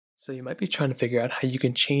So you might be trying to figure out how you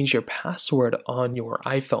can change your password on your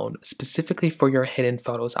iPhone, specifically for your hidden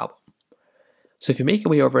photos album. So if you make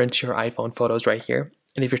your way over into your iPhone photos right here,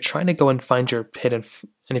 and if you're trying to go and find your hidden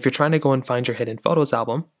photos album, you'll go and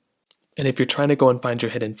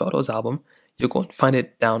find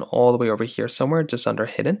it down all the way over here somewhere, just under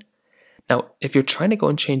hidden. Now, if you're trying to go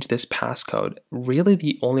and change this passcode, really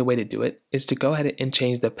the only way to do it is to go ahead and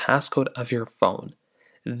change the passcode of your phone.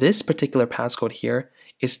 This particular passcode here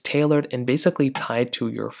is tailored and basically tied to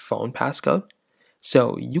your phone passcode.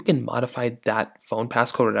 So you can modify that phone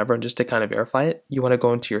passcode or whatever, and just to kind of verify it, you want to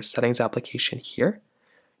go into your settings application here.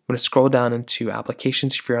 You want to scroll down into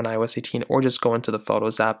applications if you're on iOS 18, or just go into the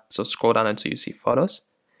Photos app. So scroll down until you see Photos.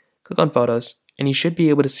 Click on Photos, and you should be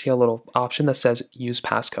able to see a little option that says Use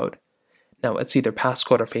Passcode. Now it's either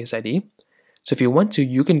passcode or Face ID. So if you want to,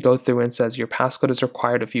 you can go through and says your passcode is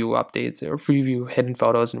required if you updates or if you view hidden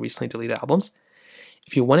photos and recently deleted albums.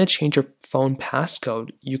 If you want to change your phone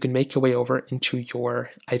passcode, you can make your way over into your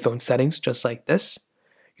iPhone settings just like this.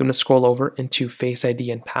 You want to scroll over into Face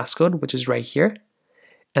ID and passcode, which is right here.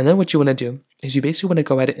 And then what you want to do is you basically want to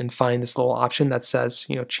go ahead and find this little option that says,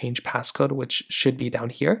 change passcode, which should be down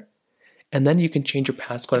here. And then you can change your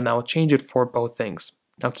passcode, and that will change it for both things.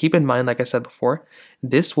 Now keep in mind, like I said before,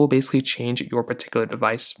 this will basically change your particular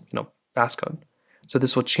device, passcode. So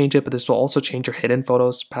this will change it, but this will also change your hidden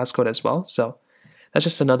photos passcode as well. So that's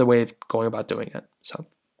just another way of going about doing it. So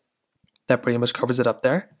that pretty much covers it up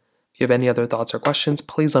there. If you have any other thoughts or questions,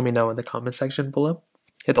 please let me know in the comment section below.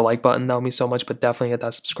 Hit the like button, that would mean so much, but definitely hit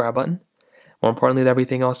that subscribe button. More importantly than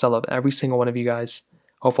everything else, I love every single one of you guys.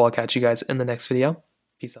 Hopefully I'll catch you guys in the next video.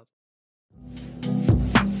 Peace out.